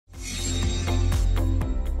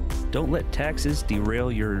Don't let taxes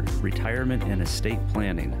derail your retirement and estate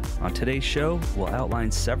planning. On today's show, we'll outline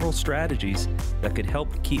several strategies that could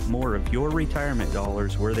help keep more of your retirement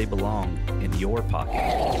dollars where they belong, in your pocket.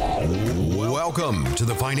 Welcome to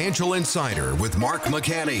the Financial Insider with Mark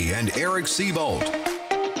McCanney and Eric Seabolt.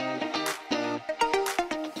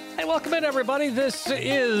 Hey, welcome in, everybody. This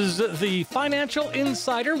is the Financial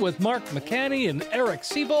Insider with Mark McCanney and Eric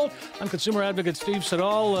Seabolt. I'm consumer advocate Steve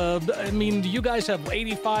Siddall. You guys have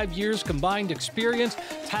 85 years combined experience,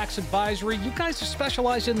 tax advisory. You guys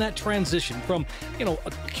specialize in that transition from,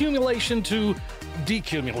 accumulation to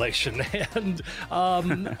decumulation, and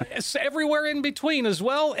it's everywhere in between as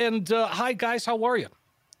well. And hi, guys, how are you?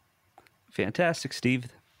 Fantastic, Steve.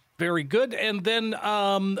 Very good. And then,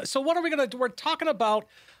 so what are we going to do? We're talking about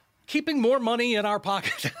keeping more money in our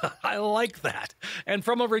pocket. I like that. And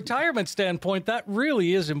from a retirement standpoint, that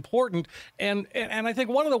really is important. And I think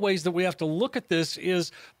one of the ways that we have to look at this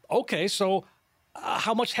is, okay, so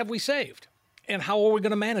how much have we saved? And how are we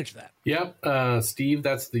going to manage that? Yep, Steve,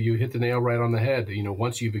 you hit the nail right on the head.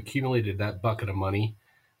 Once you've accumulated that bucket of money,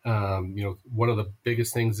 one of the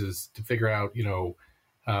biggest things is to figure out,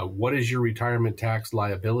 what is your retirement tax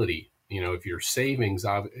liability? If you're saving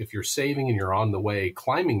and you're on the way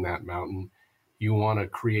climbing that mountain, you want to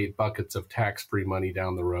create buckets of tax-free money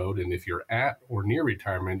down the road. And if you're at or near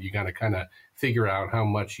retirement, you got to kind of figure out how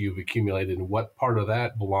much you've accumulated and what part of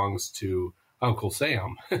that belongs to Uncle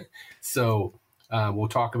Sam. So we'll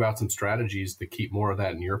talk about some strategies to keep more of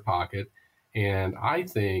that in your pocket. And I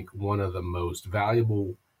think one of the most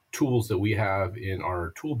valuable tools that we have in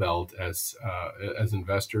our tool belt as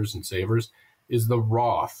investors and savers is the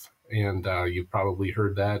Roth. And you've probably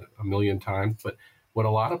heard that a million times. But what a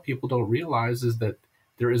lot of people don't realize is that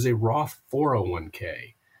there is a Roth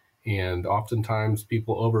 401k. And oftentimes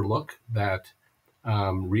people overlook that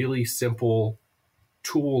really simple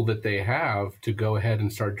tool that they have to go ahead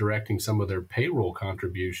and start directing some of their payroll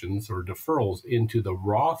contributions or deferrals into the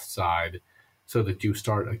Roth side so that you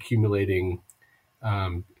start accumulating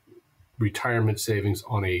retirement savings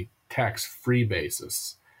on a tax-free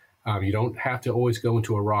basis. You don't have to always go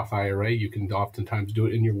into a Roth IRA. You can oftentimes do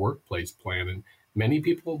it in your workplace plan. And many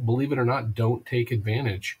people, believe it or not, don't take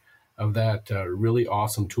advantage of that really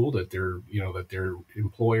awesome tool that their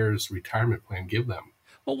employer's retirement plan give them.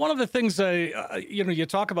 Well, one of the things, you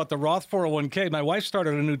talk about the Roth 401k. My wife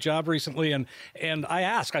started a new job recently, and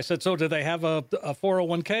I said, so do they have a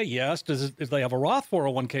 401k? Yes. Do they have a Roth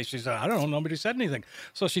 401k? She said, I don't know. Nobody said anything.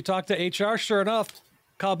 So she talked to HR. Sure enough,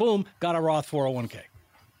 kaboom, got a Roth 401k.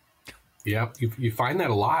 Yeah, you find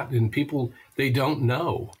that a lot, and people, they don't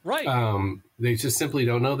know. Right. They just simply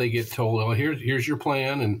don't know. They get told, well, here's your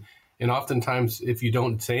plan, and oftentimes if you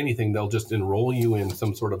don't say anything, they'll just enroll you in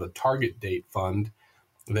some sort of a target date fund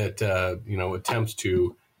that attempts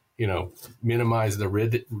to minimize the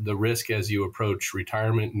risk as you approach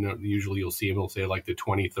retirement. And usually you'll see them, they'll say like the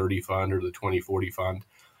 2030 fund or the 2040 fund,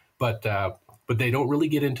 but they don't really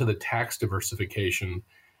get into the tax diversification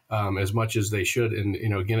as much as they should. And,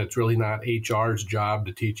 again, it's really not HR's job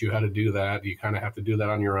to teach you how to do that. You kind of have to do that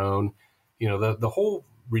on your own. The whole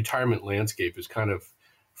retirement landscape is kind of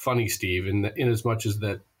funny, Steve, in as much as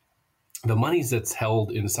that the monies that's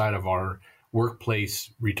held inside of our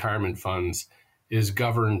workplace retirement funds is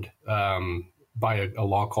governed by a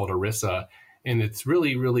law called ERISA. And it's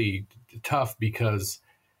really, really tough because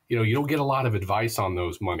you don't get a lot of advice on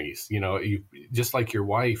those monies. You just like your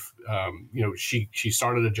wife, she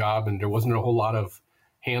started a job and there wasn't a whole lot of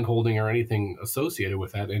hand-holding or anything associated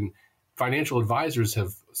with that. And financial advisors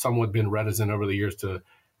have somewhat been reticent over the years to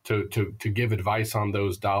give advice on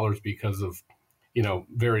those dollars because of,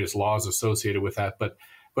 various laws associated with that. But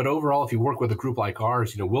overall, if you work with a group like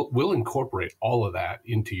ours, we'll incorporate all of that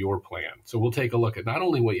into your plan. So we'll take a look at not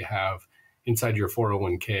only what you have inside your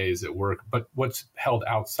 401ks at work, but what's held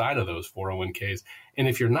outside of those 401ks. And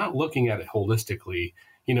if you're not looking at it holistically,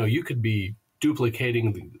 you could be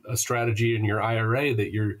duplicating a strategy in your IRA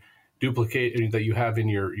that you have in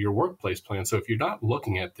your workplace plan. So if you're not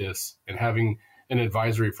looking at this and having an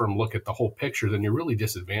advisory firm look at the whole picture, then you're really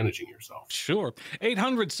disadvantaging yourself. Sure.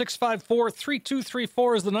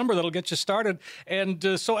 800-654-3234 is the number that'll get you started.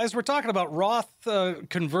 And so as we're talking about Roth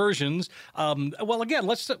conversions, again,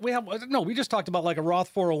 we just talked about like a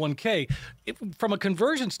Roth 401k. From a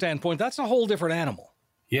conversion standpoint, that's a whole different animal.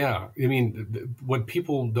 Yeah. What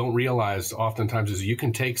people don't realize oftentimes is you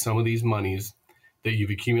can take some of these monies that you've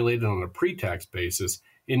accumulated on a pre-tax basis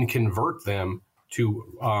and convert them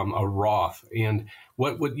to a Roth. And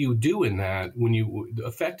what you do in that,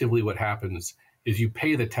 effectively what happens is you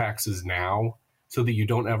pay the taxes now so that you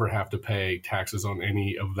don't ever have to pay taxes on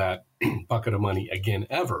any of that bucket of money again,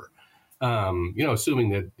 ever. Assuming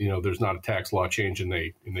that, there's not a tax law change and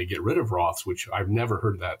they get rid of Roths, which I've never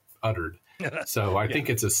heard that uttered. So I think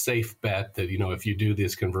it's a safe bet that, if you do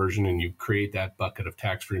this conversion and you create that bucket of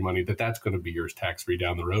tax-free money, that's going to be yours tax-free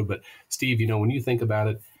down the road. But Steve, when you think about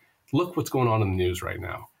it, look what's going on in the news right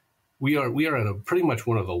now. We are at pretty much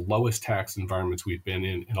one of the lowest tax environments we've been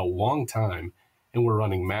in a long time, and we're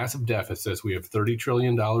running massive deficits. We have $30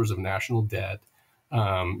 trillion of national debt.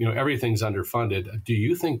 Everything's underfunded. Do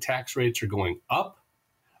you think tax rates are going up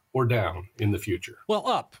or down in the future? Well,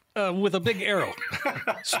 up with a big arrow,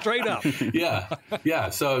 straight up. Yeah.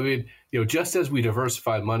 So, just as we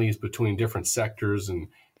diversify monies between different sectors and,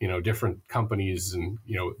 different companies and,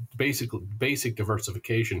 basic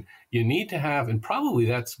diversification, you need to have, and probably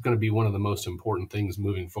that's going to be one of the most important things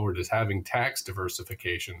moving forward, is having tax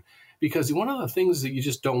diversification. Because one of the things that you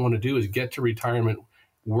just don't want to do is get to retirement,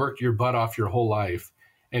 work your butt off your whole life,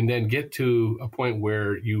 and then get to a point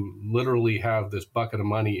where you literally have this bucket of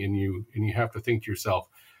money and you have to think to yourself,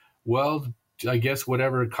 well, I guess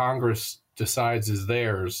whatever Congress decides is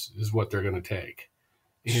theirs is what they're going to take.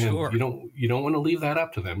 And sure. you don't want to leave that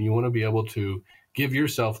up to them. You want to be able to give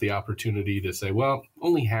yourself the opportunity to say, well,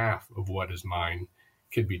 only half of what is mine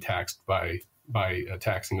could be taxed by a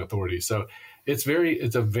taxing authority. So it's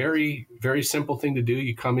a very, very simple thing to do.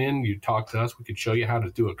 You come in, you talk to us, we can show you how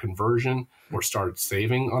to do a conversion or start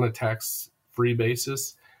saving on a tax-free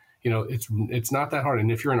basis. It's not that hard.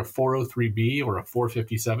 And if you're in a 403B or a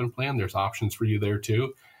 457 plan, there's options for you there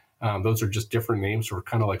too. Those are just different names for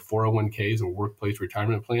kind of like 401ks or workplace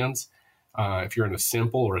retirement plans. If you're in a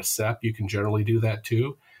simple or a SEP, you can generally do that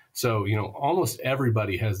too. So, almost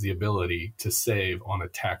everybody has the ability to save on a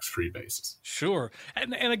tax-free basis. Sure.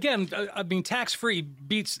 And again, tax-free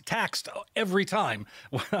beats taxed every time.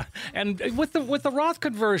 And with the Roth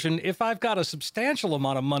conversion, if I've got a substantial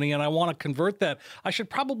amount of money and I want to convert that, I should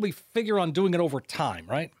probably figure on doing it over time,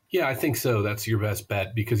 right? Yeah, I think so. That's your best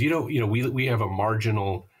bet because, we have a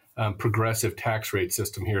marginal progressive tax rate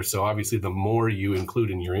system here. So obviously the more you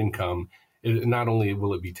include in your income, not only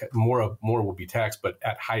will it be more will be taxed, but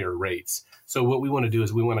at higher rates. So what we want to do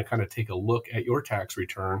is we want to kind of take a look at your tax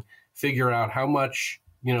return, figure out how much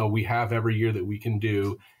we have every year that we can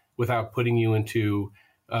do without putting you into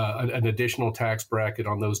an additional tax bracket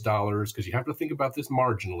on those dollars, because you have to think about this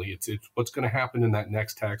marginally. It's what's going to happen in that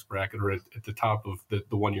next tax bracket or at the top of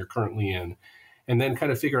the one you're currently in, and then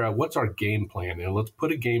kind of figure out what's our game plan, and let's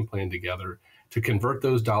put a game plan together to convert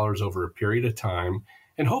those dollars over a period of time.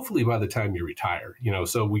 And hopefully by the time you retire,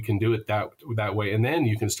 so we can do it that way. And then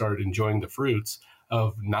you can start enjoying the fruits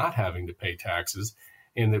of not having to pay taxes.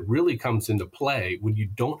 And it really comes into play when you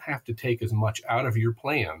don't have to take as much out of your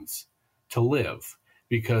plans to live,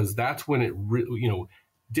 because that's when it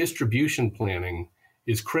distribution planning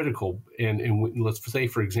is critical. And let's say,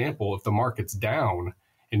 for example, if the market's down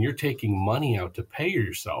and you're taking money out to pay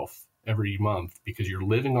yourself every month because you're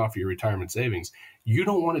living off your retirement savings, you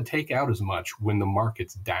don't want to take out as much when the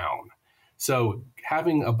market's down. So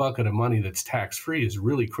having a bucket of money that's tax-free is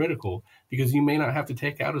really critical because you may not have to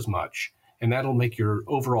take out as much, and that'll make your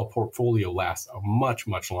overall portfolio last much,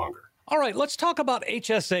 much longer. All right, let's talk about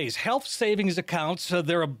HSAs, health savings accounts.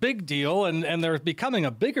 They're a big deal, and they're becoming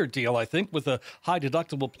a bigger deal, I think, with the high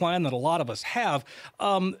deductible plan that a lot of us have.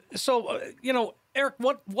 Eric,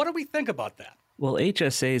 what do we think about that? Well,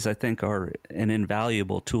 HSAs, I think, are an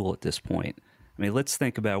invaluable tool at this point. I mean, let's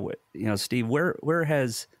think about what, Steve, where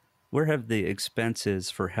have the expenses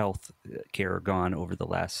for health care gone over the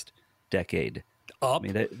last decade? Up. I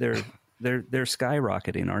mean, they're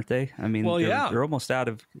skyrocketing, aren't they? I mean, they're almost out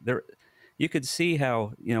of there. You could see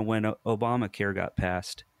how, when Obamacare got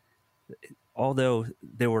passed, although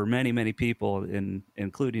there were many, many people,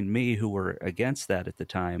 including me, who were against that at the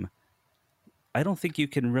time, I don't think you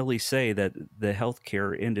can really say that the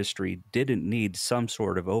healthcare industry didn't need some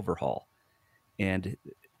sort of overhaul. And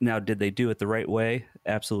now, did they do it the right way?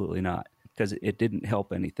 Absolutely not, because it didn't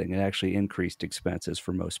help anything. It actually increased expenses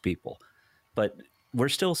for most people. But we're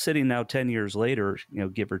still sitting now 10 years later,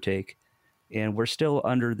 give or take, and we're still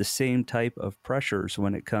under the same type of pressures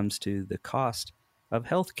when it comes to the cost of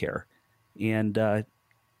healthcare. And an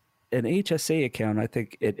HSA account, I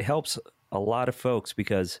think it helps a lot of folks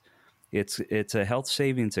because it's a health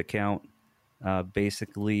savings account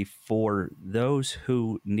basically for those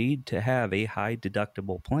who need to have a high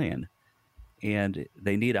deductible plan. And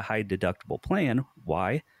they need a high deductible plan.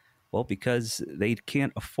 Why? Well, because they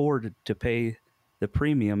can't afford to pay the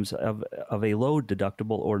premiums of a low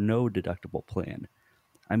deductible or no deductible plan.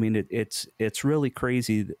 I mean, it's really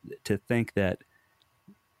crazy to think that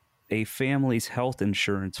a family's health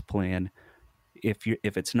insurance plan, if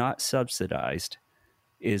it's not subsidized,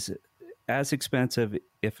 is as expensive,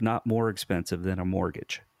 if not more expensive, than a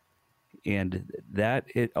mortgage. And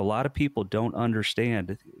a lot of people don't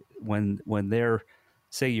understand when they're,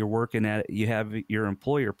 say you're working at it, you have your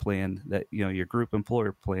employer plan that, your group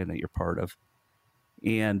employer plan that you're part of,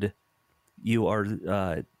 and you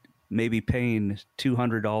are maybe paying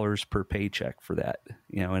 $200 per paycheck for that,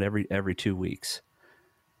 and every 2 weeks.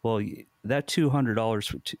 Well, that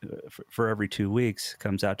 $200 for every 2 weeks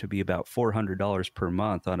comes out to be about $400 per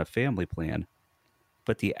month on a family plan.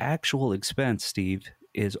 But the actual expense, Steve,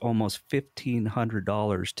 is almost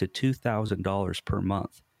 $1,500 to $2,000 per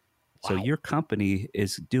month. Wow. So your company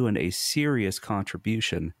is doing a serious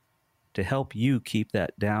contribution to help you keep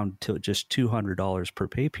that down to just $200 per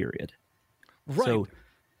pay period. Right. So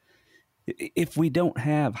if we don't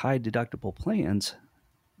have high deductible plans,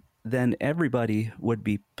 then everybody would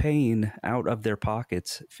be paying out of their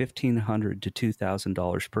pockets $1,500 to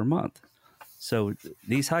 $2,000 per month. So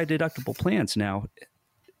these high deductible plans now,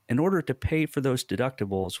 in order to pay for those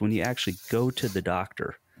deductibles, when you actually go to the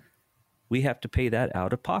doctor, we have to pay that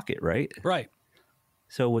out of pocket, right? Right.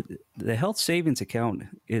 So the health savings account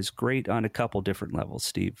is great on a couple different levels,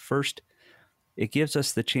 Steve. First, it gives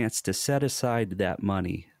us the chance to set aside that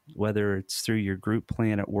money, whether it's through your group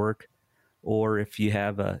plan at work, or if you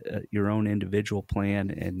have your own individual plan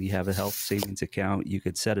and you have a health savings account, you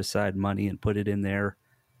could set aside money and put it in there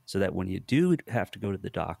so that when you do have to go to the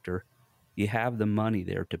doctor, you have the money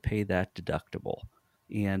there to pay that deductible.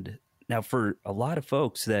 And now for a lot of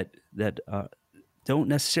folks that don't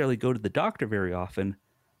necessarily go to the doctor very often,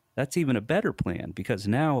 that's even a better plan, because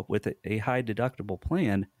now with a high deductible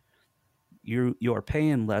plan, you are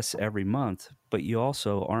paying less every month, but you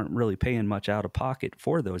also aren't really paying much out of pocket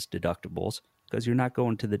for those deductibles because you're not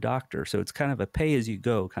going to the doctor. So it's kind of a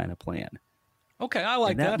pay-as-you-go kind of plan. Okay, I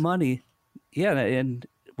like that. Money, yeah, and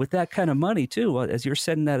with that kind of money too, as you're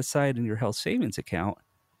setting that aside in your health savings account,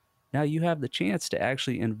 now you have the chance to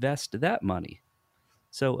actually invest that money.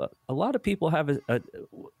 So a lot of people have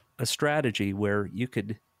a strategy where you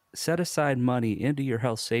could set aside money into your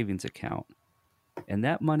health savings account, and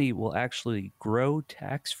that money will actually grow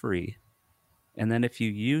tax-free. And then if you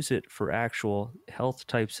use it for actual health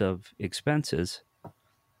types of expenses,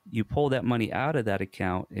 you pull that money out of that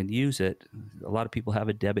account and use it. A lot of people have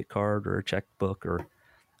a debit card or a checkbook,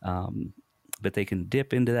 but they can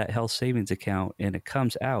dip into that health savings account and it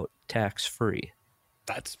comes out tax-free.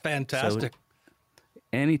 That's fantastic. So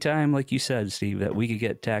anytime, like you said, Steve, that we could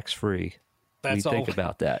get tax-free, think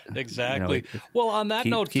about that. Exactly. Well, on that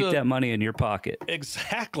note, keep that money in your pocket.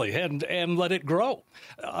 Exactly, and let it grow.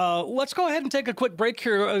 Let's go ahead and take a quick break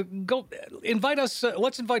here.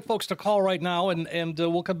 Let's invite folks to call right now, and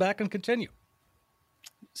we'll come back and continue.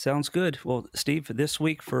 Sounds good. Well, Steve, this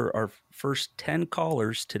week for our first 10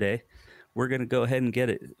 callers today, we're going to go ahead and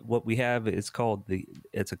get it. What we have is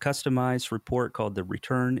it's a customized report called the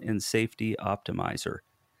Return and Safety Optimizer.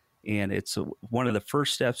 And it's one of the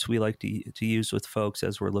first steps we like to use with folks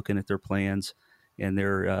as we're looking at their plans and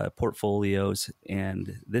their portfolios.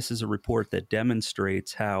 And this is a report that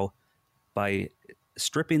demonstrates how, by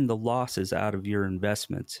stripping the losses out of your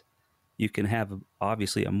investments, you can have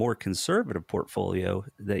obviously a more conservative portfolio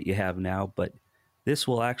that you have now, but this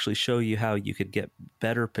will actually show you how you could get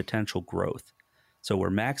better potential growth. So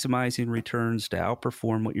we're maximizing returns to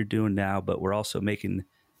outperform what you're doing now, but we're also making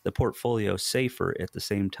the portfolio safer at the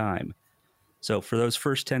same time. So for those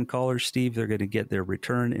first 10 callers, Steve, they're going to get their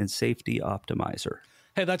Return and Safety Optimizer.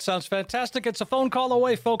 Hey, that sounds fantastic. It's a phone call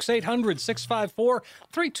away, folks.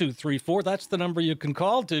 800-654-3234. That's the number you can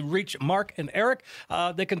call to reach Mark and Eric.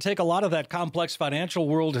 They can take a lot of that complex financial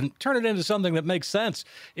world and turn it into something that makes sense.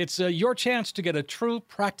 It's your chance to get a true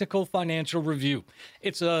practical financial review.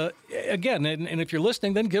 It's, again, and if you're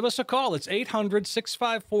listening, then give us a call. It's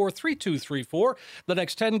 800-654-3234. The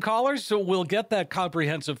next 10 callers will get that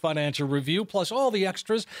comprehensive financial review, plus all the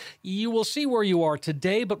extras. You will see where you are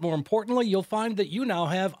today, but more importantly, you'll find that you now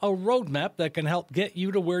have a roadmap that can help get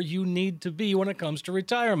you to where you need to be when it comes to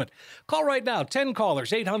retirement. Call right now. 10 callers,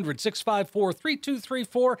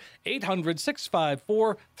 800-654-3234,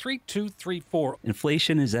 800-654-3234.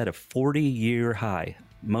 Inflation is at a 40-year high.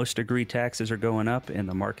 Most agree taxes are going up and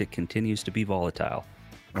the market continues to be volatile.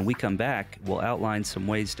 When we come back, we'll outline some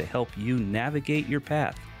ways to help you navigate your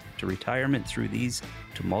path to retirement through these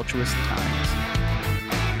tumultuous times.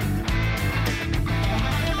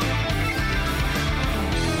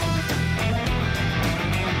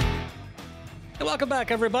 Welcome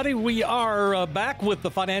back, everybody. We are back with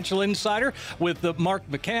the Financial Insider with Mark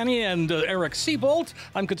McCanney and Eric Seabolt.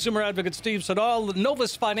 I'm consumer advocate Steve Siddall.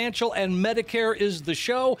 Novus Financial and Medicare is the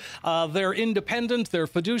show. They're independent, they're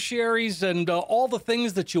fiduciaries, and all the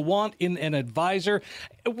things that you want in an advisor.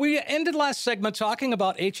 We ended last segment talking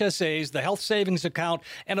about HSAs, the health savings account,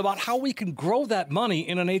 and about how we can grow that money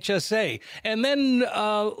in an HSA. And then,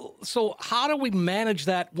 so how do we manage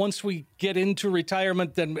that once we get into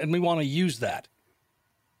retirement and we want to use that?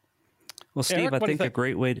 Well, Steve, Eric, I think a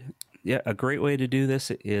great way to do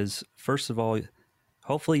this is, first of all,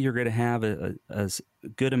 hopefully you're going to have a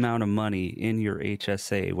good amount of money in your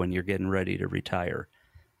HSA when you're getting ready to retire,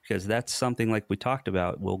 because that's something, like we talked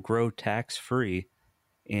about, will grow tax-free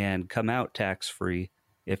and come out tax-free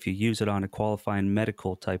if you use it on a qualifying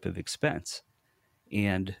medical type of expense.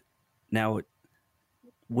 And now,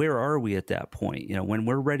 where are we at that point? You know, when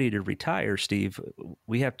we're ready to retire, Steve,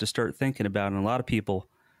 we have to start thinking about, and a lot of people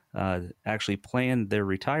actually plan their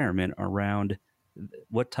retirement around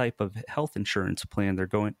what type of health insurance plan they're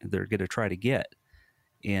going to try to get.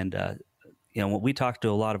 And you know, when we talk to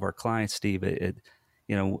a lot of our clients, Steve,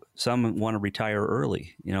 you know, some want to retire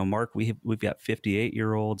early. You know, Mark, we've got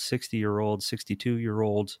 58-year-olds, 60-year-olds,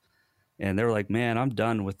 62-year-olds, and they're like, man, I'm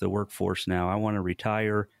done with the workforce now. I want to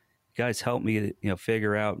retire. You guys help me, you know,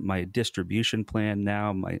 figure out my distribution plan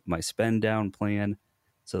now, my spend down plan,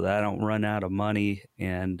 so that I don't run out of money,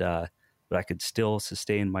 and but I could still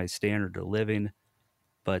sustain my standard of living.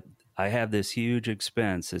 But I have this huge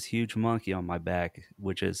expense, this huge monkey on my back,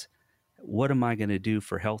 which is, what am I going to do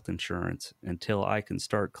for health insurance until I can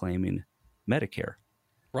start claiming Medicare?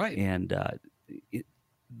 Right. And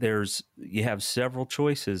you have several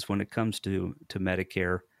choices when it comes to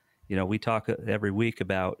Medicare. You know, we talk every week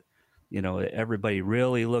about, you know, everybody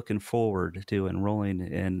really looking forward to enrolling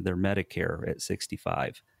in their Medicare at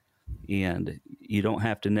 65. And you don't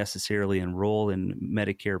have to necessarily enroll in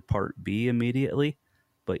Medicare Part B immediately,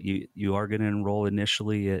 but you are going to enroll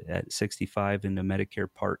initially at 65 into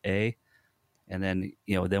Medicare Part A. And then,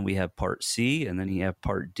 you know, then we have Part C, and then you have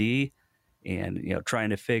Part D, and, you know, trying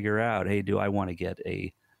to figure out, hey, do I want to get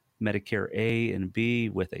a Medicare A and B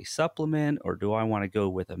with a supplement, or do I want to go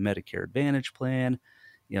with a Medicare Advantage plan?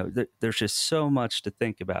 You know, there's just so much to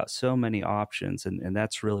think about, so many options, and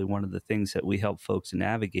that's really one of the things that we help folks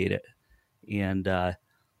navigate it. And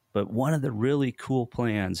but one of the really cool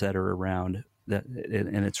plans that are around, that,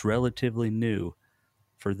 and it's relatively new,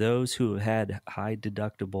 for those who have had high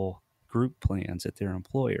deductible group plans at their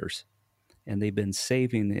employers, and they've been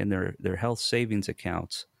saving in their health savings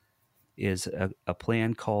accounts, is a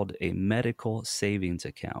plan called a medical savings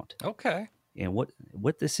account. Okay. And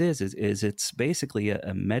what this is it's basically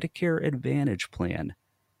a Medicare Advantage plan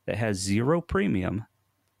that has zero premium,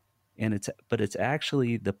 and it's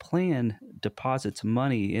actually, the plan deposits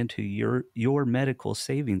money into your medical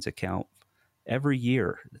savings account every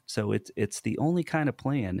year. So it's the only kind of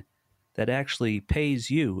plan that actually pays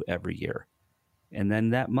you every year. And then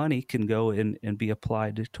that money can go and be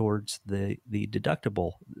applied towards the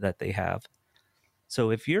deductible that they have.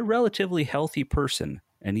 So if you're a relatively healthy person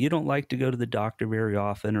and you don't like to go to the doctor very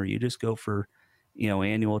often, or you just go for, you know,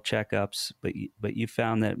 annual checkups, but you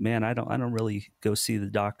found that, man, I don't really go see the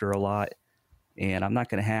doctor a lot, and I'm not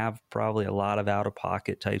going to have probably a lot of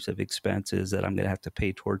out-of-pocket types of expenses that I'm going to have to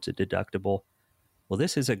pay towards a deductible. Well,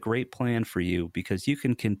 this is a great plan for you, because you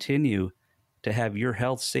can continue to have your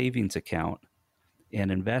health savings account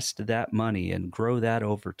and invest that money and grow that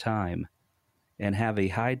over time, and have a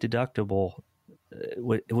high deductible,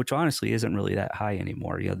 which honestly isn't really that high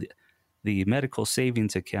anymore. You know, the medical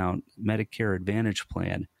savings account Medicare Advantage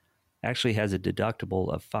plan actually has a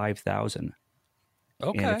deductible of $5,000.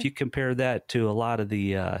 Okay. And if you compare that to a lot of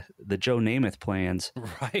the Joe Namath plans,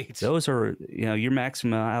 right, those are, you know, your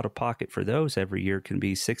maximum out of pocket for those every year can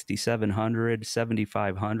be $6,700,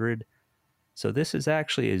 $7,500. So this is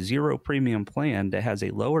actually a zero premium plan that has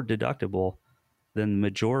a lower deductible than the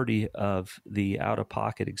majority of the out of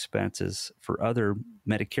pocket expenses for other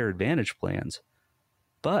Medicare Advantage plans,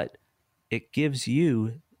 but it gives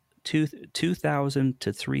you $2,000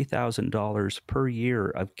 to $3,000 per year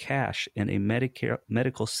of cash in a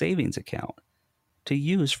medical savings account to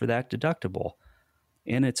use for that deductible.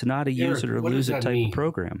 And it's not a use it or lose it type of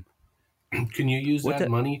program. Can you use that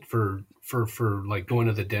money for like going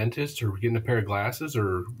to the dentist or getting a pair of glasses,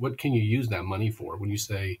 or what can you use that money for when you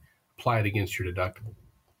say apply it against your deductible?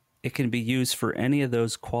 It can be used for any of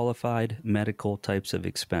those qualified medical types of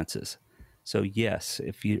expenses. So yes,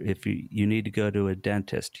 if you need to go to a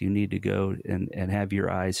dentist, you need to go and have your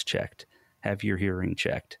eyes checked, have your hearing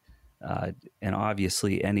checked. and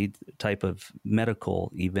obviously any type of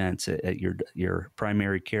medical events at your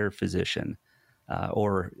primary care physician,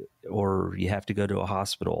 or you have to go to a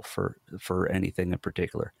hospital for anything in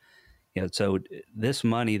particular. So this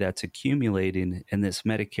money that's accumulating in this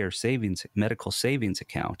medical savings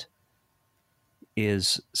account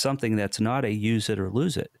is something that's not a use it or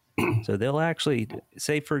lose it. So they'll actually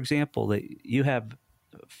say, for example, that you have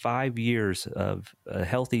 5 years of a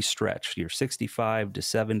healthy stretch. You're 65 to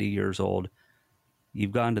 70 years old.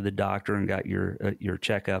 You've gone to the doctor and got your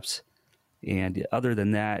checkups. And other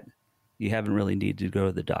than that, you haven't really needed to go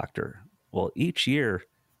to the doctor. Well, each year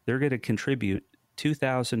they're going to contribute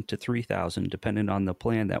 $2,000 to $3,000, depending on the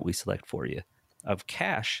plan that we select for you, of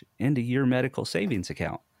cash into your medical savings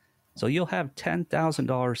account. So you'll have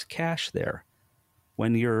 $10,000 cash there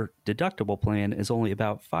when your deductible plan is only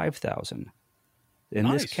about $5,000. And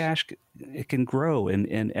Nice. this cash, it can grow.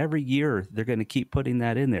 And every year they're going to keep putting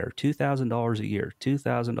that in there, $2,000 a year,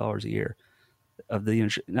 $2,000 a year of the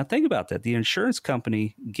Now think about that. The insurance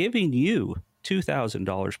company giving you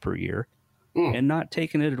 $2,000 per year and not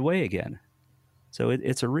taking it away again. So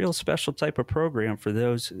it's a real special type of program for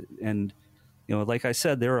those. And, like I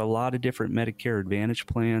said, there are a lot of different Medicare Advantage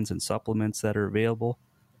plans and supplements that are available.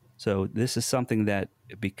 So this is something that,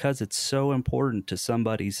 because it's so important to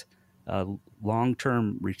somebody's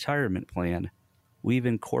long-term retirement plan, we've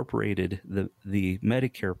incorporated the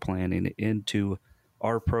Medicare planning into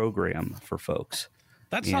our program for folks.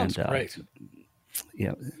 That sounds great.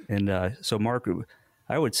 So Mark,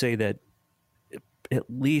 I would say that at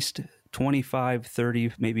least 25,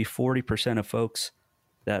 30, maybe 40% of folks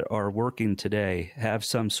that are working today have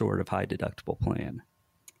some sort of high deductible plan.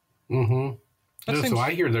 Mm-hmm. So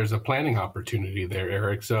I hear there's a planning opportunity there,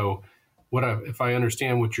 Eric. So if I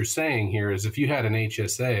understand what you're saying here is, if you had an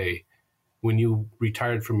HSA when you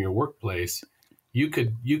retired from your workplace, you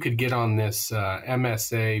could get on this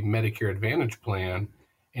MSA Medicare Advantage plan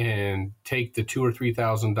and take the $2,000 or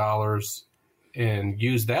 $3,000 and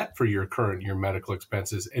use that for your medical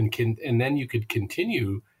expenses, and then you could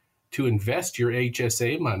continue to invest your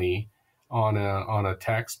HSA money on a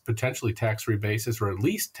potentially tax-free basis, or at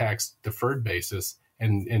least tax deferred basis,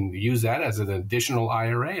 and use that as an additional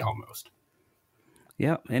IRA almost.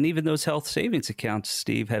 Yeah, and even those health savings accounts,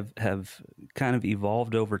 Steve, have kind of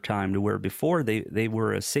evolved over time to where before they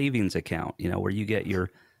were a savings account, where you get your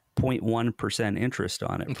 0.1% interest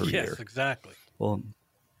on it per year. Yes, exactly. Well,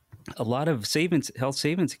 a lot of health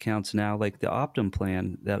savings accounts now, like the Optum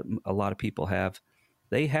plan that a lot of people have,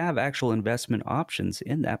 they have actual investment options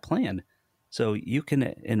in that plan. So you can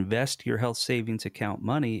invest your health savings account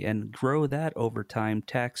money and grow that over time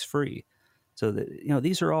tax-free. So that,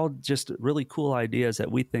 these are all just really cool ideas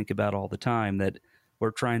that we think about all the time that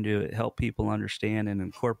we're trying to help people understand and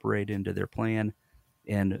incorporate into their plan.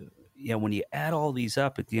 And when you add all these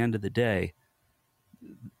up at the end of the day,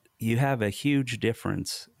 you have a huge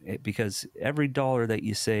difference, because every dollar that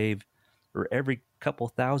you save, or every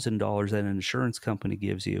couple $1,000s that an insurance company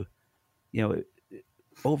gives you,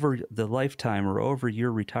 over the lifetime or over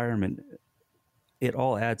your retirement, it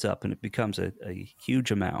all adds up and it becomes a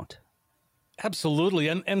huge amount. Absolutely.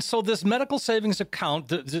 And so this medical savings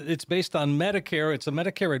account, it's based on Medicare. It's a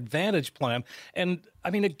Medicare Advantage plan. And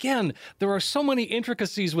I mean, again, there are so many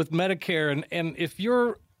intricacies with Medicare. And if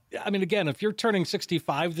you're turning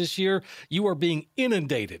 65 this year, you are being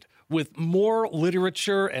inundated with more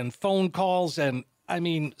literature and phone calls and,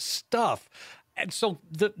 stuff. And so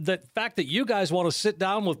the fact that you guys want to sit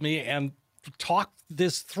down with me and talk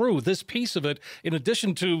this through, this piece of it, in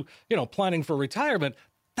addition to, planning for retirement,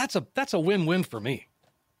 that's a win-win for me.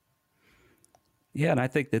 Yeah, and I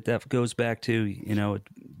think that goes back to,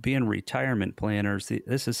 being retirement planners.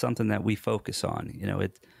 This is something that we focus on.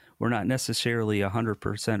 We're not necessarily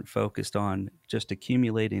 100% focused on just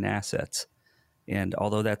accumulating assets. And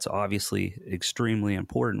although that's obviously extremely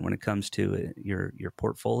important when it comes to your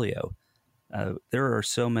portfolio, there are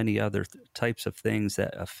so many other types of things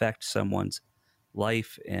that affect someone's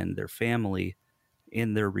life and their family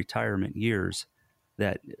in their retirement years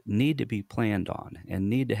that need to be planned on and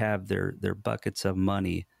need to have their buckets of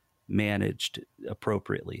money managed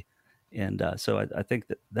appropriately. And so I think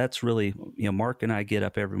that's really, Mark and I get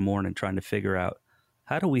up every morning trying to figure out,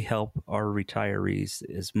 how do we help our retirees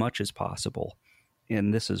as much as possible?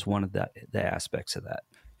 And this is one of the aspects of that.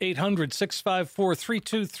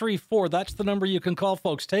 800-654-3234. That's the number you can call,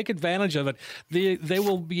 folks. Take advantage of it. They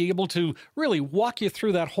will be able to really walk you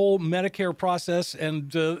through that whole Medicare process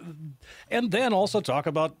and then also talk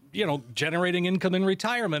about, generating income in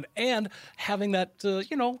retirement and having that, the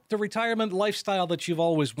retirement lifestyle that you've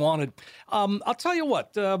always wanted. I'll tell you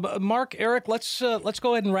what, Mark, Eric, let's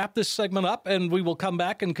go ahead and wrap this segment up, and we will come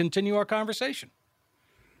back and continue our conversation.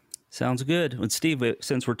 Sounds good. And Steve,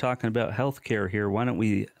 since we're talking about healthcare here, why don't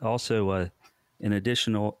we also, in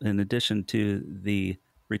addition to the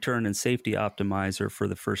return and safety optimizer for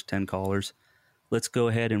the first 10 callers, let's go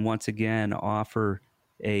ahead and once again offer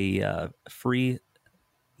a free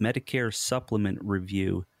Medicare supplement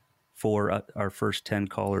review for our first 10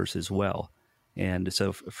 callers as well. And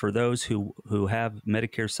so for those who have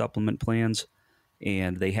Medicare supplement plans,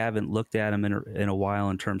 and they haven't looked at them in a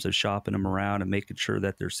while in terms of shopping them around and making sure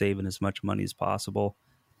that they're saving as much money as possible,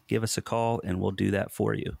 give us a call and we'll do that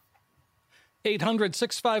for you.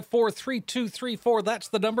 800-654-3234. That's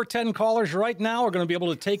the number. 10 callers right now are going to be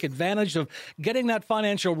able to take advantage of getting that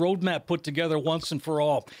financial roadmap put together once and for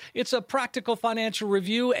all. It's a practical financial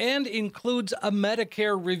review and includes a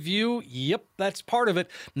Medicare review. Yep, that's part of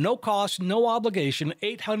it. No cost, no obligation.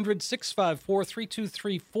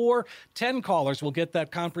 800-654-3234. 10 callers will get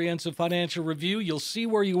that comprehensive financial review. You'll see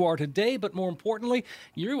where you are today, but more importantly,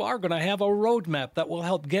 you are going to have a roadmap that will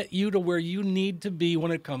help get you to where you need to be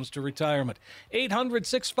when it comes to retirement.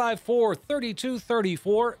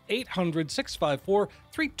 800-654-3234,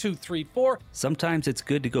 800-654-3234. Sometimes it's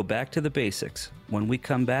good to go back to the basics. When we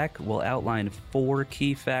come back, we'll outline 4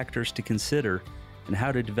 key factors to consider and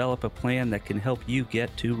how to develop a plan that can help you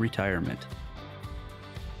get to retirement.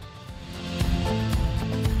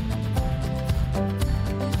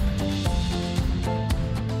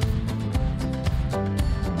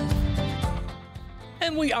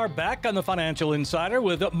 And we are back on the Financial Insider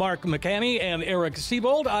with Mark McCanney and Eric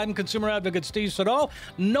Seebold. I'm consumer advocate Steve Siddall.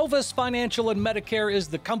 Novus Financial and Medicare is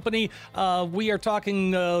the company. We are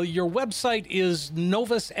talking, your website is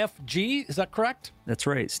Novus FG. Is that correct? That's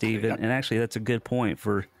right, Steve. And actually, that's a good point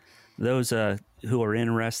for those who are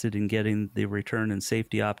interested in getting the Return and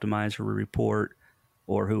Safety Optimizer report,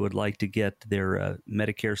 or who would like to get their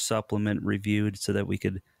Medicare supplement reviewed so that we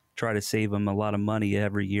could try to save them a lot of money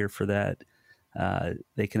every year for that.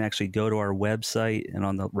 They can actually go to our website,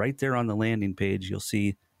 and right there on the landing page, you'll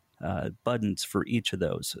see buttons for each of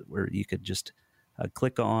those where you could just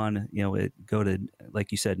click on, go to,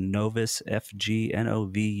 like you said, Novus FG,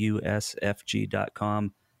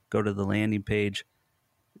 NOVUSFG.com, go to the landing page,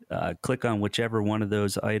 click on whichever one of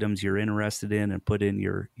those items you're interested in and put in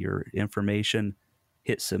your information,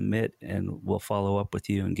 hit submit, and we'll follow up with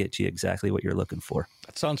you and get you exactly what you're looking for.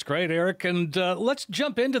 That sounds great, Eric. And let's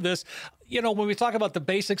jump into this. When we talk about the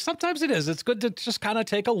basics, sometimes it's good to just kind of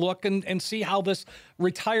take a look and see how this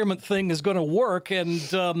retirement thing is going to work. And,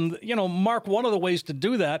 Mark, one of the ways to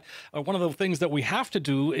do that, one of the things that we have to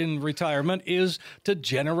do in retirement is to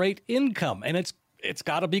generate income. And it's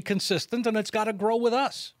got to be consistent, and it's got to grow with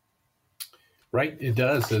us. Right, it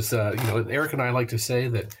does. As Eric and I like to say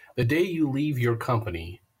that the day you leave your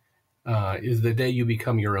company is the day you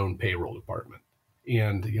become your own payroll department.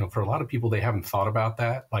 And for a lot of people, they haven't thought about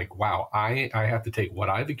that. Like, wow, I have to take what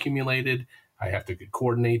I've accumulated, I have to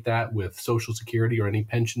coordinate that with Social Security or any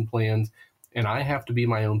pension plans, and I have to be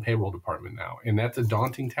my own payroll department now. And that's a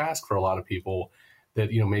daunting task for a lot of people.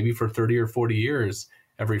 That maybe for 30 or 40 years,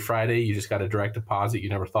 every Friday you just got a direct deposit. You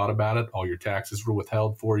never thought about it. All your taxes were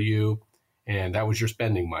withheld for you. And that was your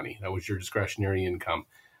spending money. That was your discretionary income.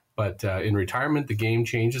 But in retirement, the game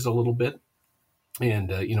changes a little bit.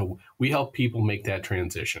 And, we help people make that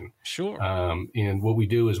transition. Sure. And what we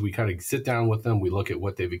do is we kind of sit down with them. We look at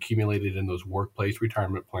what they've accumulated in those workplace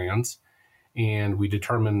retirement plans. And we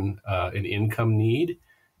determine an income need.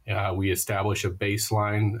 We establish a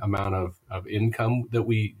baseline amount of income that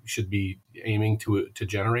we should be aiming to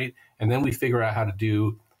generate. And then we figure out how to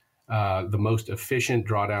do the most efficient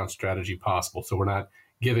drawdown strategy possible. So we're not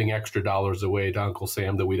giving extra dollars away to Uncle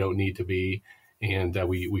Sam that we don't need to be. And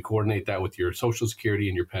we coordinate that with your Social Security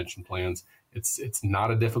and your pension plans. It's not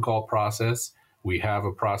a difficult process. We have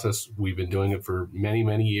a process. We've been doing it for many,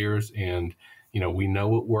 many years. And, we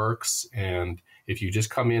know it works. And if you just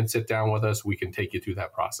come in, sit down with us, we can take you through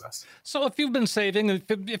that process. So if you've been saving,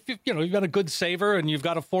 if you've got a good saver and you've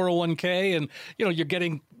got a 401k and, you're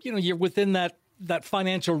getting, you're within that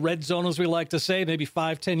financial red zone, as we like to say, maybe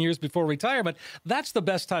 5-10 years before retirement, that's the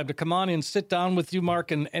best time to come on and sit down with you,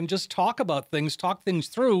 Mark, and just talk things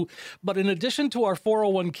through. But in addition to our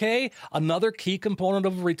 401k, another key component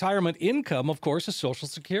of retirement income, of course, is Social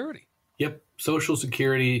Security. Yep. Social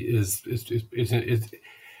Security is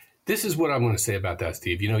This is what I'm going to say about that,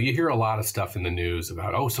 Steve. You hear a lot of stuff in the news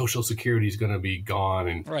about, Social Security is going to be gone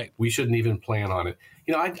and we shouldn't even plan on it.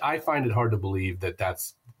 I find it hard to believe that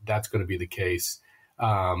that's going to be the case.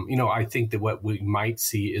 I think that what we might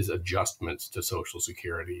see is adjustments to Social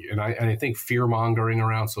Security. And I think fear mongering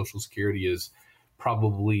around Social Security is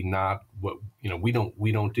probably not what, we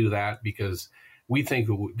don't do that, because we think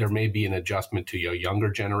there may be an adjustment to a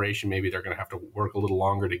younger generation. Maybe they're going to have to work a little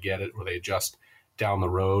longer to get it, or they adjust down the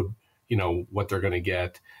road, what they're going to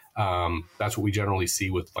get. That's what we generally see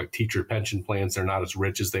with like teacher pension plans. They're not as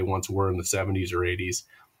rich as they once were in the 70s or 80s.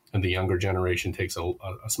 And the younger generation takes a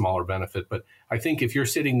smaller benefit. But I think if you're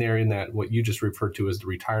sitting there in that, what you just referred to as the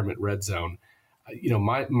retirement red zone,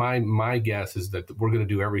 my guess is that we're going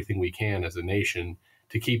to do everything we can as a nation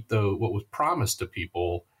to keep what was promised to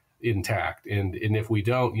people intact. And if we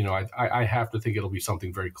don't, I have to think it'll be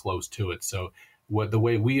something very close to it. So the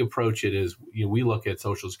way we approach it is, we look at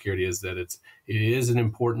Social Security as that it is an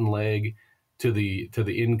important leg to the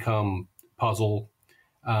income puzzle.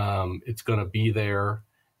 It's going to be there,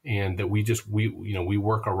 and that we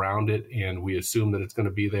work around it, and we assume that it's going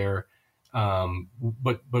to be there.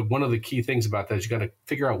 But one of the key things about that is you got to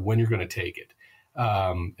figure out when you're going to take it.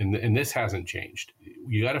 And this hasn't changed.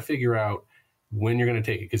 You got to figure out when you're going to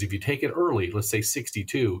take it, because if you take it early, let's say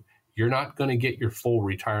 62, you're not going to get your full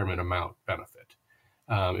retirement amount benefit.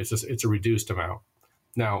 It's a reduced amount.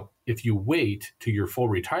 Now, if you wait to your full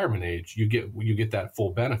retirement age, you get that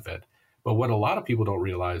full benefit. But what a lot of people don't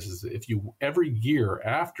realize is that if you every year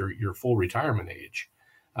after your full retirement age,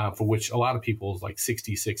 for which a lot of people is like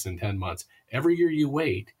 66 and 10 months, every year you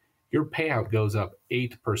wait, your payout goes up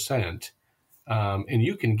 8%, and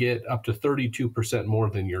you can get up to 32% more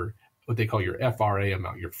than what they call your FRA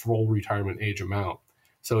amount, your full retirement age amount.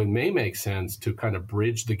 So it may make sense to kind of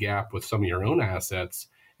bridge the gap with some of your own assets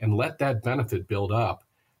and let that benefit build up,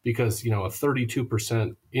 because, a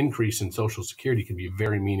 32% increase in Social Security can be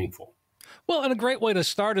very meaningful. Well, and a great way to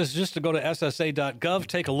start is just to go to SSA.gov,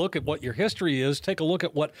 take a look at what your history is, take a look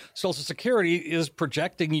at what Social Security is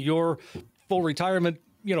projecting your full retirement,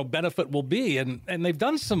 benefit will be. And they've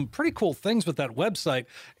done some pretty cool things with that website.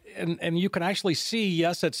 And you can actually see,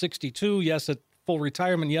 yes, at 62, yes, at full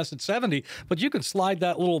retirement, yes, at 70, but you can slide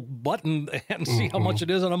that little button and see how much it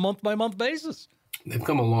is on a month-by-month basis. They've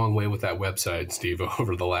come a long way with that website, Steve,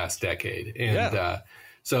 over the last decade. And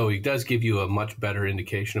so it does give you a much better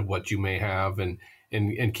indication of what you may have. And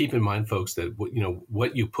keep in mind, folks, that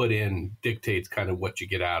what you put in dictates kind of what you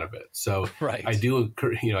get out of it. So I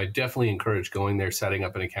definitely encourage going there, setting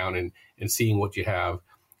up an account and seeing what you have.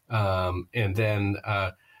 And then,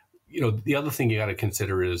 the other thing you got to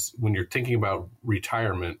consider is when you're thinking about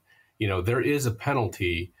retirement, there is a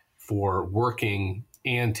penalty for working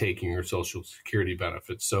and taking your Social Security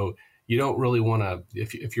benefits. So you don't really want to,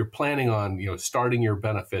 if you're planning on, starting your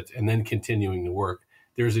benefits and then continuing to work,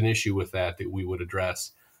 there's an issue with that we would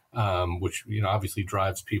address, which, obviously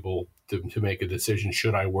drives people to make a decision.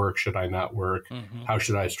 Should I work? Should I not work? Mm-hmm. How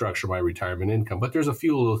should I structure my retirement income? But there's a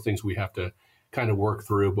few little things we have to kind of work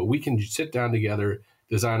through, but we can sit down together,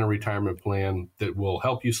 design a retirement plan that will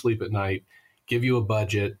help you sleep at night, give you a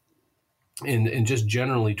budget, and just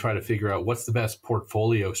generally try to figure out what's the best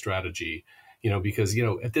portfolio strategy, because,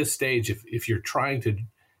 at this stage, if you're trying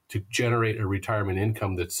to generate a retirement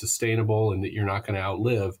income that's sustainable and that you're not going to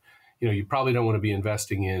outlive, you probably don't want to be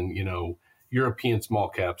investing in, European small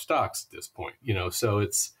cap stocks at this point, so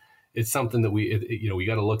it's something that we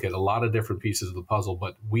got to look at a lot of different pieces of the puzzle,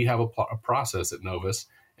 but we have a process at Novus,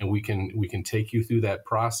 and we can take you through that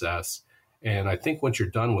process. And I think once you're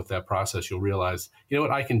done with that process, you'll realize,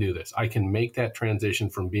 I can do this. I can make that transition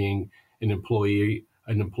from being an employee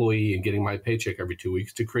and getting my paycheck every 2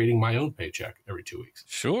 weeks to creating my own paycheck every 2 weeks.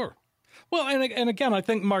 Sure. Well, and again, I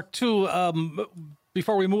think, Mark, too,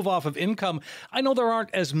 before we move off of income, I know there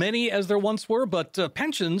aren't as many as there once were, but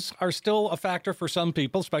pensions are still a factor for some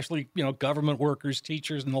people, especially, government workers,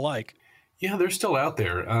 teachers, and the like. Yeah, they're still out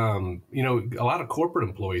there. A lot of corporate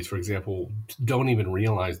employees, for example, don't even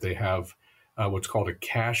realize they have what's called a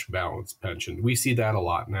cash balance pension. We see that a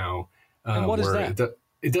lot now. And what is that?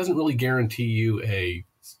 It doesn't really guarantee you a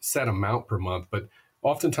set amount per month, but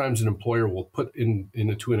oftentimes an employer will put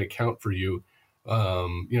into an account for you, a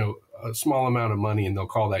small amount of money, and they'll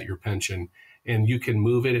call that your pension. And you can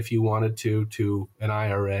move it if you wanted to an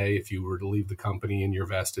IRA if you were to leave the company and you're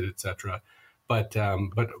vested, et cetera. But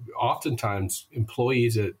oftentimes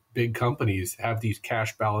employees at big companies have these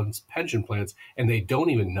cash balance pension plans and they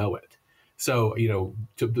don't even know it. So, to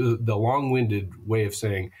the long-winded way of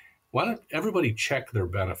saying, why don't everybody check their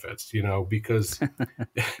benefits, because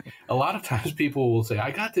a lot of times people will say,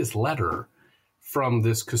 I got this letter from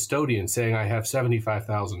this custodian saying, I have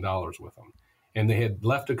 $75,000 with them. And they had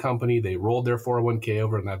left a company, they rolled their 401k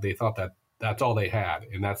over, and that they thought that that's all they had.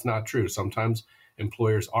 And that's not true. Sometimes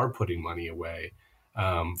employers are putting money away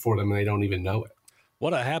for them, and they don't even know it.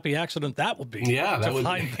 What a happy accident that would be. Yeah,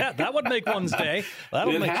 that would make one's day.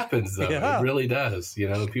 Happens though. Yeah. It really does.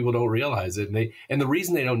 People don't realize it, and the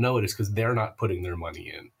reason they don't know it is because they're not putting their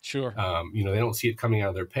money in. Sure. They don't see it coming out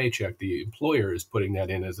of their paycheck. The employer is putting that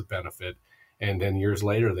in as a benefit, and then years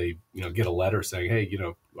later they get a letter saying, hey,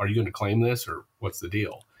 are you going to claim this, or what's the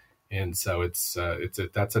deal? And so that's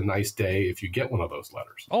a nice day if you get one of those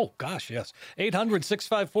letters. Oh, gosh, yes.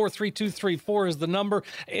 800-654-3234 is the number.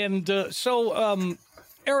 And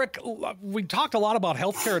Eric, we talked a lot about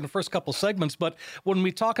healthcare in the first couple segments, but when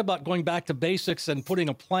we talk about going back to basics and putting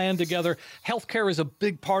a plan together, healthcare is a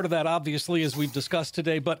big part of that, obviously, as we've discussed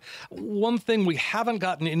today. But one thing we haven't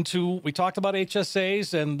gotten into, we talked about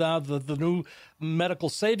HSAs and the new medical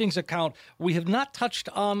savings account. We have not touched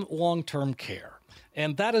on long-term care.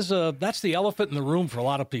 And that's the elephant in the room for a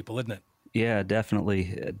lot of people, isn't it? Yeah,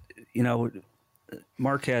 definitely.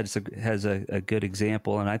 Mark has a good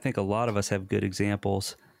example, and I think a lot of us have good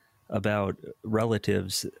examples about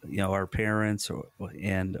relatives, our parents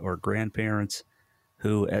or grandparents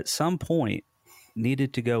who at some point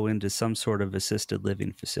needed to go into some sort of assisted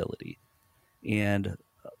living facility. And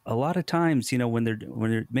a lot of times, when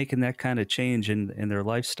they're making that kind of change in their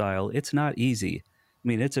lifestyle, it's not easy. I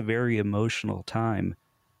mean, it's a very emotional time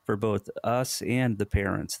for both us and the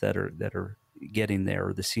parents that are getting there,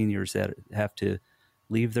 or the seniors that have to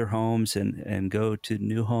leave their homes and go to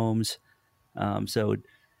new homes. So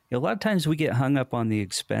a lot of times we get hung up on the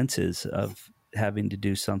expenses of having to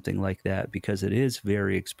do something like that because it is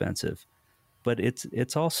very expensive. But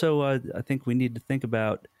it's also, I think we need to think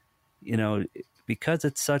about, because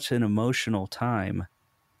it's such an emotional time,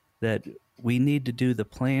 that we need to do the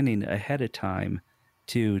planning ahead of time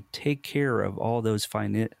to take care of all those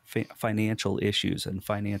financial issues and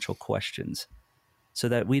financial questions, so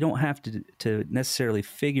that we don't have to necessarily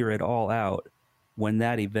figure it all out when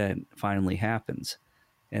that event finally happens.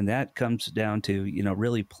 And that comes down to,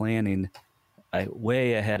 really planning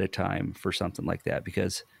way ahead of time for something like that,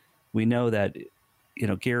 because we know that,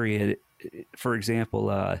 Gary, for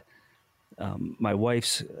example, my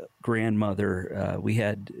wife's grandmother, we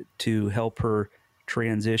had to help her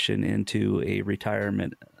transition into a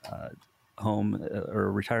retirement home or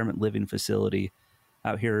a retirement living facility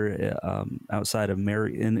out here outside of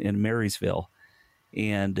in Marysville.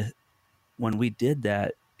 And when we did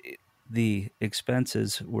that, the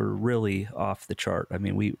expenses were really off the chart. I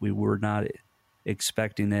mean, we were not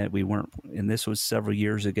expecting it. We weren't, and this was several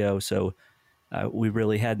years ago, so we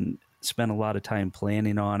really hadn't spent a lot of time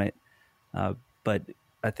planning on it. But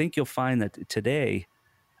I think you'll find that today,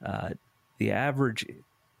 the average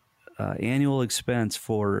annual expense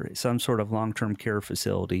for some sort of long-term care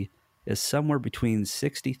facility is somewhere between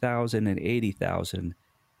 $60,000 and $80,000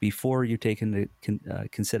 before you take into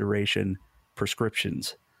consideration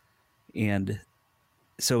prescriptions. And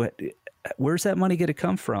so where's that money going to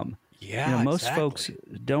come from? Yeah, most folks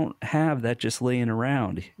don't have that just laying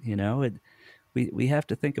around. We have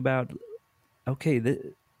to think about, okay,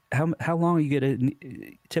 how long are you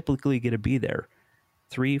typically going to be there?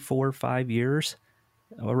 3, 4, 5 years?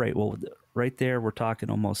 All right. Well, right there, we're talking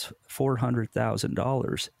almost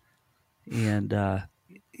 $400,000. And,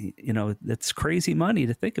 that's crazy money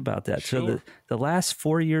to think about that. Sure. So the last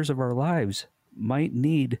 4 years of our lives might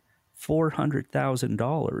need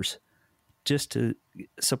 $400,000 just to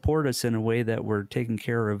support us in a way that we're taken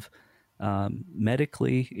care of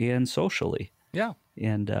medically and socially. Yeah.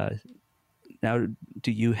 And now,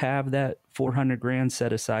 do you have that $400,000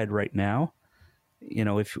 set aside right now?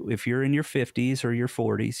 If you're in your 50s or your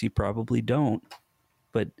 40s, you probably don't.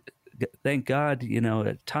 But thank God,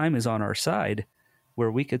 time is on our side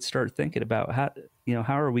where we could start thinking about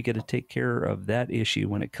how are we going to take care of that issue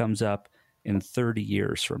when it comes up in 30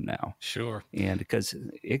 years from now. Sure. And because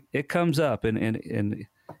it comes up and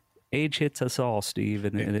age hits us all, Steve,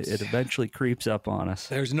 and it eventually creeps up on us.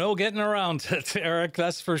 There's no getting around it, Eric,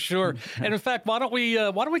 that's for sure. And in fact, why don't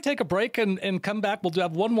we take a break and come back? We'll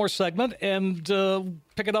have one more segment and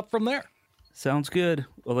pick it up from there. Sounds good.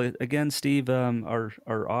 Well, again, Steve, our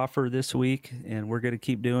offer this week, and we're going to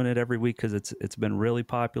keep doing it every week because it's been really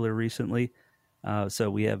popular recently. So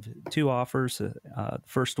we have 2 offers. The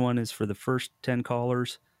first one is for the first 10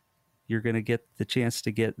 callers. You're going to get the chance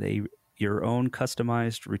to get your own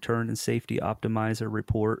customized return and safety optimizer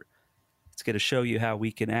report. It's going to show you how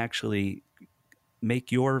we can actually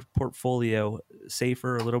make your portfolio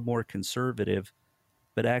safer, a little more conservative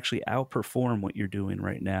but actually outperform what you're doing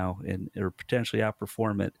right now or potentially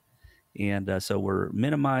outperform it. And so we're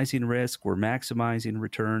minimizing risk, we're maximizing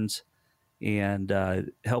returns, and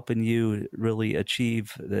helping you really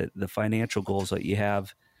achieve the financial goals that you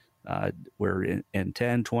have, where in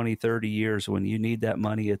 10, 20, 30 years, when you need that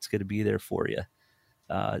money, it's going to be there for you.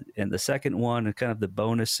 And the second one, and kind of the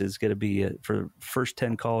bonus, is going to be for first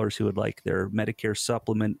 10 callers who would like their Medicare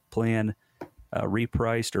supplement plan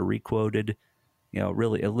repriced or requoted.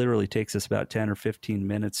 Really, it literally takes us about 10 or 15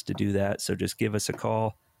 minutes to do that. So just give us a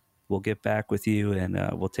call. We'll get back with you, and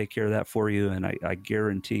we'll take care of that for you. And I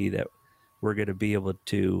guarantee that we're going to be able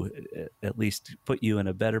to at least put you in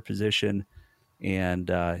a better position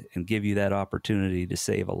and give you that opportunity to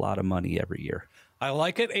save a lot of money every year. I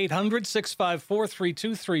like it.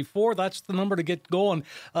 800-654-3234. That's the number to get going,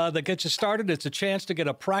 that gets you started. It's a chance to get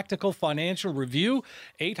a practical financial review.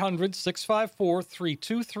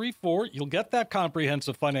 800-654-3234. You'll get that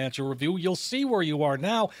comprehensive financial review. You'll see where you are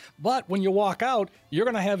now. But when you walk out, you're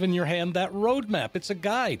going to have in your hand that roadmap. It's a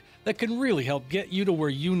guide that can really help get you to where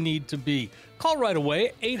you need to be. Call right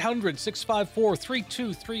away,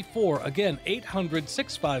 800-654-3234. Again,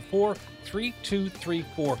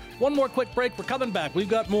 800-654-3234. One more quick break. We're coming back. We've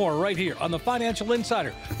got more right here on the Financial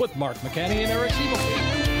Insider with Mark McCanney and Eric Siebel.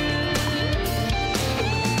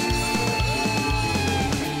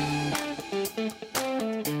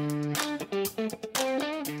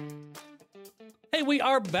 We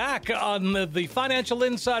are back on the Financial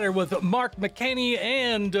Insider with Mark McCanney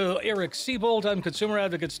and Eric Siebold. I'm consumer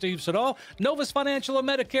advocate Steve Siddall. Novus Financial and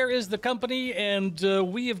Medicare is the company, and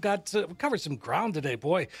we have got covered some ground today,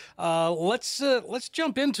 boy. Let's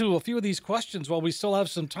jump into a few of these questions while we still have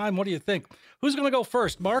some time. What do you think? Who's going to go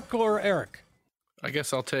first, Mark or Eric? I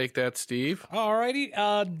guess I'll take that, Steve. All righty.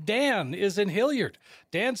 Dan is in Hilliard.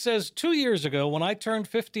 Dan says, 2 years ago, when I turned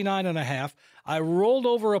 59 and a half, I rolled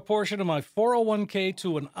over a portion of my 401k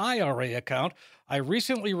to an IRA account. I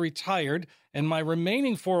recently retired, and my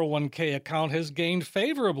remaining 401k account has gained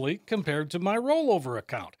favorably compared to my rollover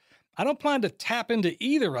account. I don't plan to tap into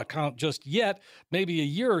either account just yet, maybe a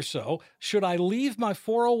year or so. Should I leave my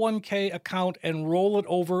 401k account and roll it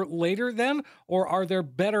over later then, or are there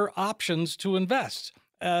better options to invest?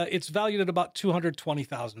 It's valued at about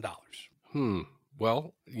 $220,000.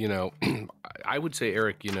 Well, I would say,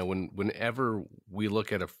 Eric, whenever we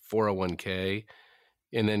look at a 401k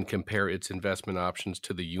and then compare its investment options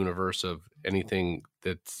to the universe of anything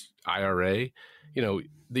that's IRA,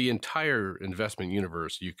 the entire investment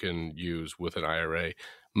universe you can use with an IRA.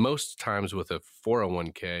 Most times with a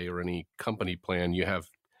 401k or any company plan, you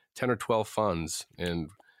have 10 or 12 funds,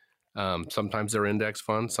 and sometimes they're index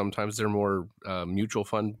funds, sometimes they're more mutual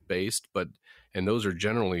fund based, and those are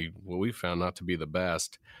generally what we found not to be the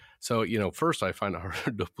best. So, first I find it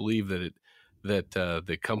hard to believe that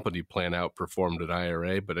the company plan outperformed an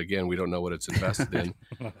IRA, but again, we don't know what it's invested in.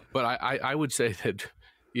 But I would say that,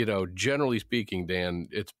 generally speaking, Dan,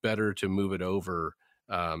 it's better to move it over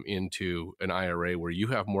into an IRA where you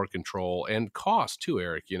have more control and cost too,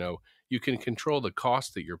 Eric. You can control the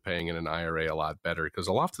cost that you're paying in an IRA a lot better, because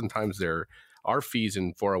oftentimes there are fees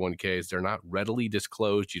in 401ks. They're not readily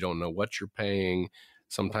disclosed. You don't know what you're paying.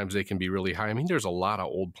 Sometimes they can be really high. I mean, there's a lot of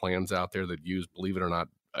old plans out there that use, believe it or not,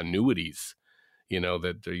 annuities,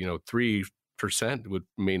 that 3%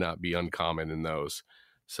 may not be uncommon in those.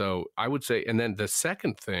 So I would say, and then the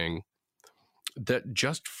second thing that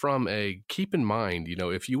just from keep in mind,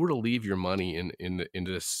 if you were to leave your money in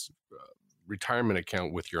this retirement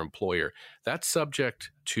account with your employer, that's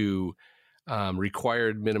subject to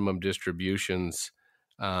required minimum distributions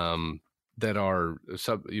that are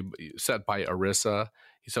set by ERISA.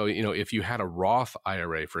 So, if you had a Roth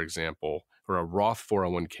IRA, for example, or a Roth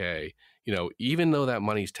 401k, even though that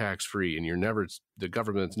money's tax-free and the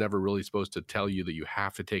government's never really supposed to tell you that you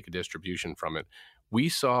have to take a distribution from it. We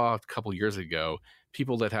saw a couple years ago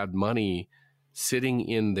people that had money sitting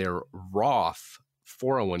in their Roth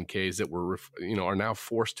 401ks that were, are now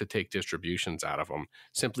forced to take distributions out of them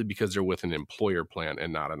simply because they're with an employer plan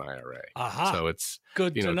and not an IRA. So it's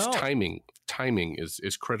good to know. It's timing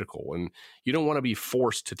is critical, and you don't want to be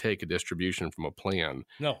forced to take a distribution from a plan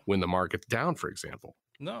when the market's down, for example.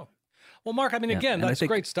 No. Well, Mark, again, that's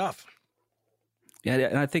great stuff. Yeah,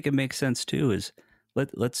 and I think it makes sense too. Is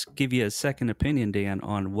let's give you a second opinion, Dan,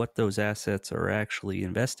 on what those assets are actually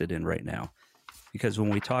invested in right now, because when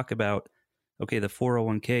we talk about the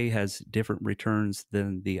 401k has different returns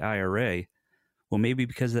than the IRA. Well, maybe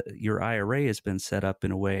because your IRA has been set up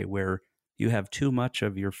in a way where you have too much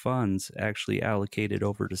of your funds actually allocated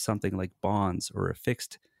over to something like bonds or a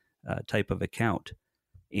fixed type of account,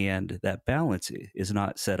 and that balance is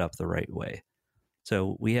not set up the right way.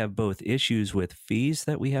 So we have both issues with fees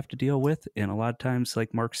that we have to deal with. And a lot of times,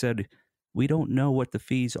 like Mark said, we don't know what the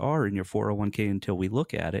fees are in your 401k until we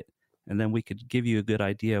look at it. And then we could give you a good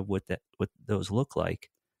idea of what those look like.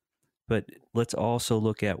 But let's also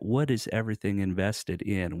look at what is everything invested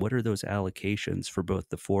in? What are those allocations for both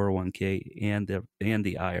the 401k and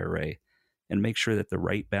the IRA? And make sure that the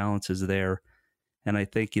right balance is there. And I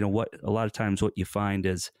think, what a lot of times what you find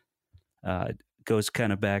is goes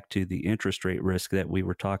kind of back to the interest rate risk that we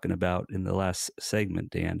were talking about in the last segment,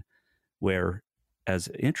 Dan, where as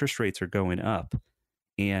interest rates are going up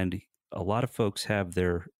and a lot of folks have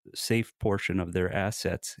their safe portion of their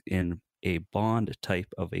assets in a bond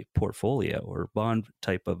type of a portfolio or bond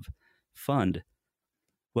type of fund.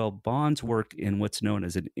 Well, bonds work in what's known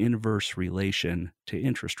as an inverse relation to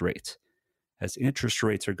interest rates. As interest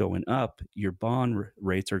rates are going up, your bond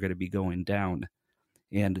rates are going to be going down.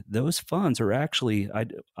 And those funds are actually,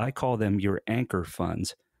 I call them your anchor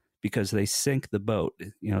funds because they sink the boat.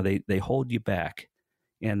 They hold you back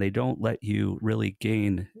and they don't let you really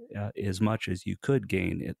gain as much as you could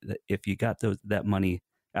gain if you got that money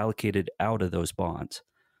allocated out of those bonds.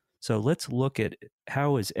 So let's look at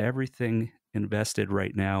how is everything invested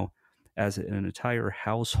right now as an entire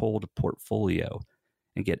household portfolio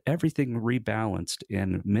and get everything rebalanced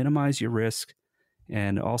and minimize your risk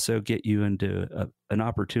and also get you into an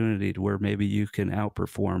opportunity to where maybe you can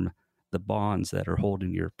outperform the bonds that are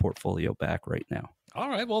holding your portfolio back right now. All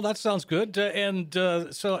right. Well, that sounds good.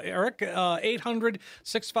 So, Eric,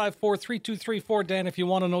 800-654-3234. Dan, if you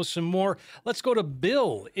want to know some more, let's go to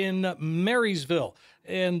Bill in Marysville.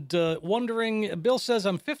 And Bill says,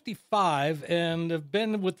 I'm 55 and have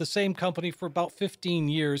been with the same company for about 15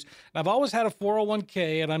 years. I've always had a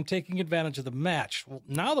 401k and I'm taking advantage of the match. Well,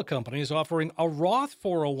 now the company is offering a Roth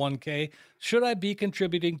 401k. Should I be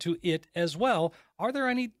contributing to it as well? Are there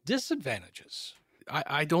any disadvantages?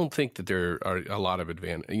 I don't think that there are a lot of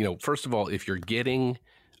advantage. First of all, if you're getting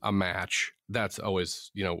a match, that's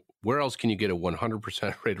always, where else can you get a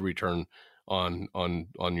 100% rate of return on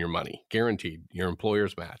your money? Guaranteed, your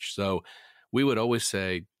employer's match. So we would always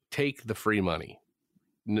say, take the free money,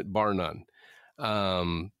 bar none.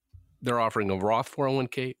 They're offering a Roth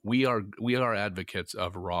 401k. We are advocates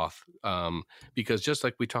of Roth because just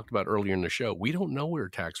like we talked about earlier in the show, we don't know where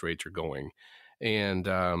tax rates are going. And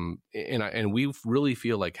we really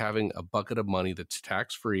feel like having a bucket of money that's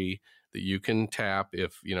tax free that you can tap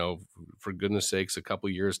if, for goodness sakes, a couple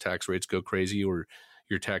of years tax rates go crazy or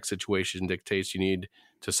your tax situation dictates you need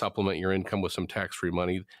to supplement your income with some tax free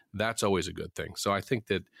money. That's always a good thing. So I think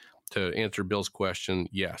that to answer Bill's question,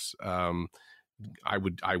 yes, I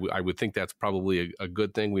would think that's probably a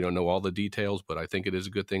good thing. We don't know all the details, but I think it is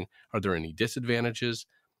a good thing. Are there any disadvantages?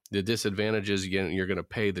 The disadvantage is you're going to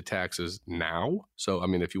pay the taxes now. So,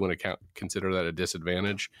 if you want to consider that a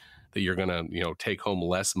disadvantage, that you're going to, take home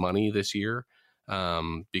less money this year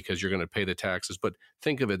because you're going to pay the taxes. But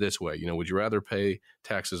think of it this way, would you rather pay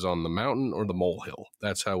taxes on the mountain or the molehill?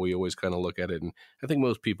 That's how we always kind of look at it. And I think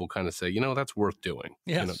most people kind of say, that's worth doing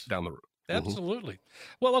down the road. Absolutely.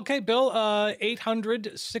 Well, okay, Bill,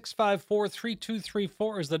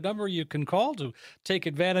 800-654-3234 is the number you can call to take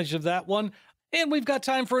advantage of that one. And we've got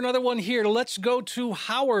time for another one here. Let's go to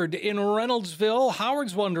Howard in Reynoldsville.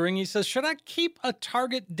 Howard's wondering, he says, should I keep a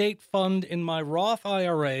target date fund in my Roth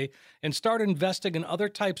IRA and start investing in other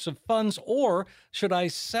types of funds, or should I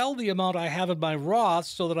sell the amount I have in my Roth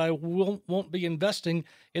so that I won't be investing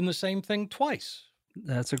in the same thing twice?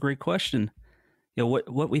 That's a great question.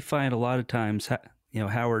 What we find a lot of times,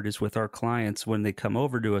 Howard, is with our clients when they come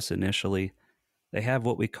over to us initially, they have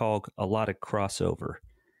what we call a lot of crossover.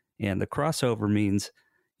 And the crossover means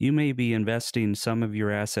you may be investing some of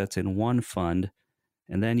your assets in one fund,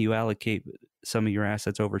 and then you allocate some of your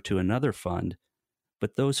assets over to another fund.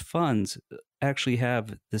 But those funds actually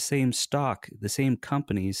have the same stock, the same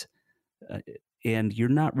companies, and you're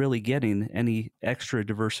not really getting any extra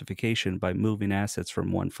diversification by moving assets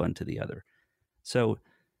from one fund to the other. So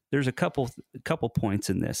there's a couple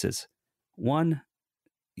points in this. Is one,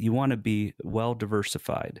 you want to be well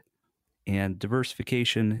diversified. And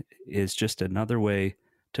diversification is just another way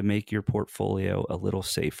to make your portfolio a little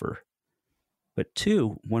safer. But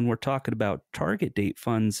two, when we're talking about target date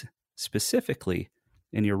funds specifically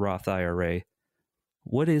in your Roth IRA,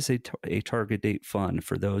 what is a target date fund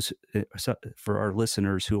for our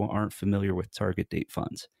listeners who aren't familiar with target date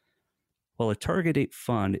funds? Well, a target date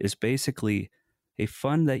fund is basically a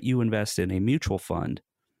fund that you invest in, a mutual fund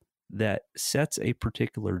that sets a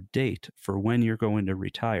particular date for when you're going to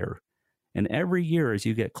retire. And every year, as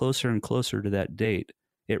you get closer and closer to that date,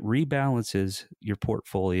 it rebalances your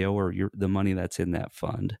portfolio or the money that's in that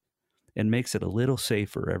fund. and makes it a little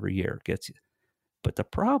safer every year. But the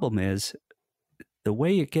problem is, the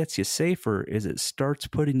way it gets you safer is it starts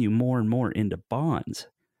putting you more and more into bonds.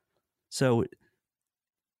 So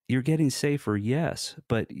you're getting safer, yes,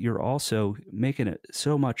 but you're also making it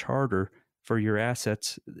so much harder for your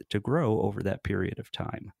assets to grow over that period of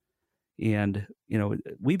time. And,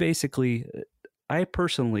 I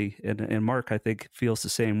personally, and Mark, I think, feels the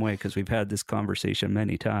same way because we've had this conversation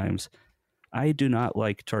many times. I do not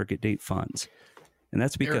like target date funds. And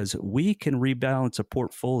that's because we can rebalance a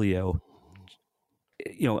portfolio,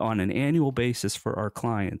 on an annual basis for our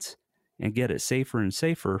clients and get it safer and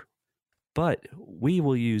safer. But we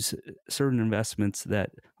will use certain investments that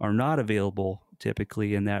are not available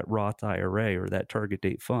typically in that Roth IRA or that target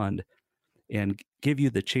date fund and give you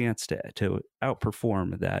the chance to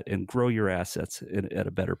outperform that and grow your assets at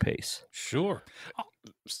a better pace. Sure.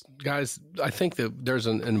 Guys, I think that there's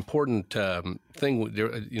an important thing,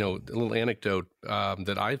 a little anecdote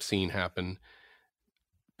that I've seen happen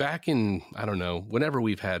back in, I don't know, whenever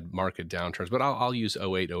we've had market downturns, but I'll use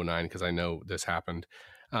 08, 09 because I know this happened.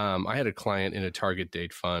 I had a client in a target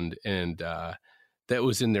date fund, and that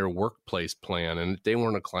was in their workplace plan, and they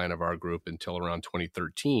weren't a client of our group until around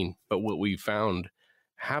 2013. But what we found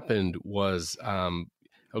happened was,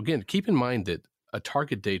 again, keep in mind that a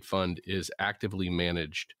target date fund is actively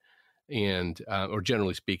managed and, or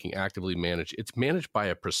generally speaking, actively managed. It's managed by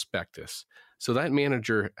a prospectus. So that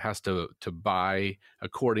manager has to buy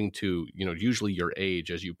according to, usually your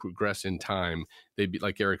age. As you progress in time,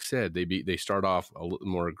 like Eric said, they start off a little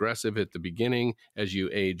more aggressive at the beginning. As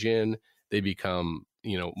you age in, they become,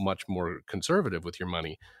 much more conservative with your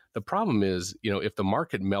money. The problem is, if the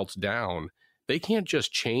market melts down, they can't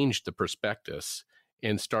just change the prospectus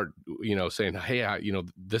and start, saying, hey,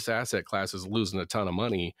 this asset class is losing a ton of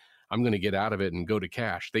money. I'm going to get out of it and go to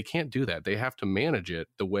cash. They can't do that. They have to manage it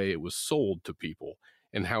the way it was sold to people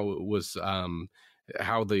and how it was,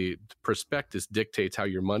 how the prospectus dictates how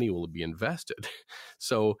your money will be invested.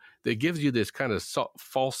 So it gives you this kind of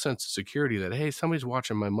false sense of security that, hey, somebody's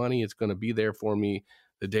watching my money. It's going to be there for me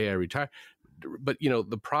the day I retire. But,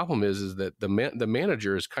 the problem is that the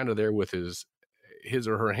manager is kind of there with his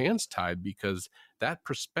or her hands tied because that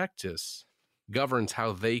prospectus governs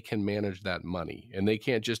how they can manage that money, and they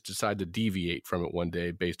can't just decide to deviate from it one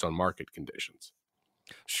day based on market conditions.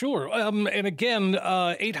 Sure. And again,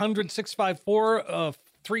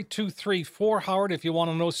 800-654-3234, Howard, if you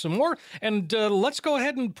want to know some more. And let's go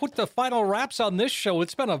ahead and put the final wraps on this show.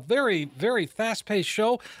 It's been a very, very fast-paced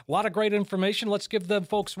show. A lot of great information. Let's give them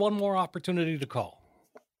folks one more opportunity to call.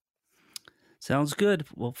 Sounds good.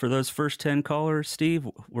 Well, for those first 10 callers, Steve,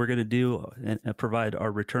 we're going to provide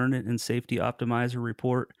our Return and Safety Optimizer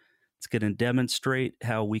report. It's going to demonstrate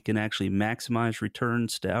how we can actually maximize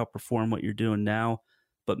returns to outperform what you're doing now,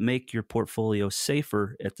 but make your portfolio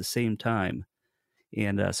safer at the same time.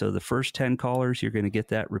 And so the first 10 callers, you're going to get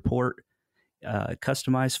that report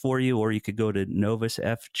customized for you, or you could go to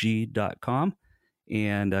novusfg.com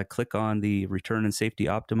and click on the Return and Safety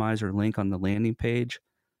Optimizer link on the landing page.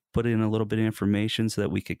 Put in a little bit of information so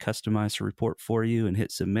that we could customize the report for you and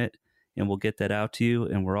hit submit, and we'll get that out to you.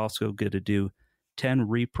 And we're also going to do 10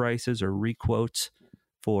 reprices or requotes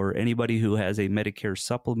for anybody who has a Medicare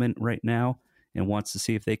supplement right now and wants to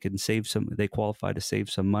see if they can they qualify to save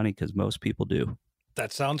some money, because most people do.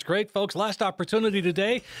 That sounds great, folks. Last opportunity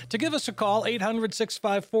today to give us a call,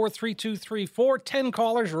 800-654-3234. 10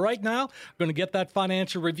 callers right now. We're going to get that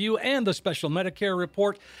financial review and the special Medicare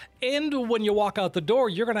report. And when you walk out the door,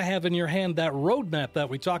 you're going to have in your hand that roadmap that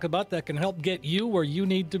we talk about that can help get you where you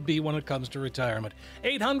need to be when it comes to retirement.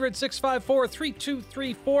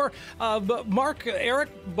 800-654-3234. Mark,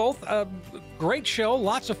 Eric, both great show,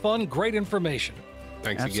 lots of fun, great information.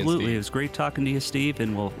 Thanks Absolutely. Again, Steve. It was great talking to you, Steve,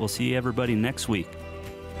 and we'll see everybody next week.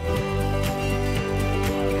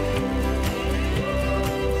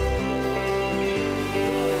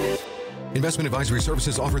 Investment advisory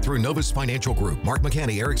services offered through Novus Financial Group. Mark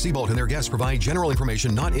McCanney, Eric Seabolt, and their guests provide general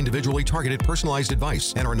information, not individually targeted personalized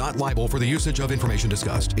advice, and are not liable for the usage of information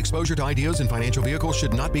discussed. Exposure to ideas and financial vehicles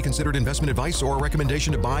should not be considered investment advice or a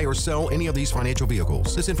recommendation to buy or sell any of these financial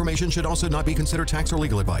vehicles. This information should also not be considered tax or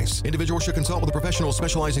legal advice. Individuals should consult with a professional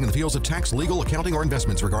specializing in the fields of tax, legal, accounting, or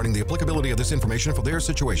investments regarding the applicability of this information for their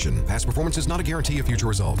situation. Past performance is not a guarantee of future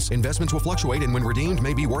results. Investments will fluctuate and when redeemed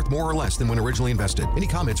may be worth more or less than when originally invested. Any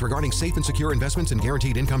comments regarding safe and secure investments and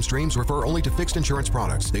guaranteed income streams refer only to fixed insurance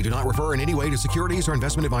products. They do not refer in any way to securities or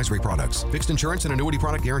investment advisory products. Fixed insurance and annuity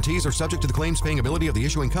product guarantees are subject to the claims paying ability of the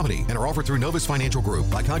issuing company and are offered through Novus Financial Group.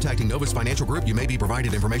 By contacting Novus Financial Group, you may be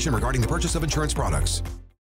provided information regarding the purchase of insurance products.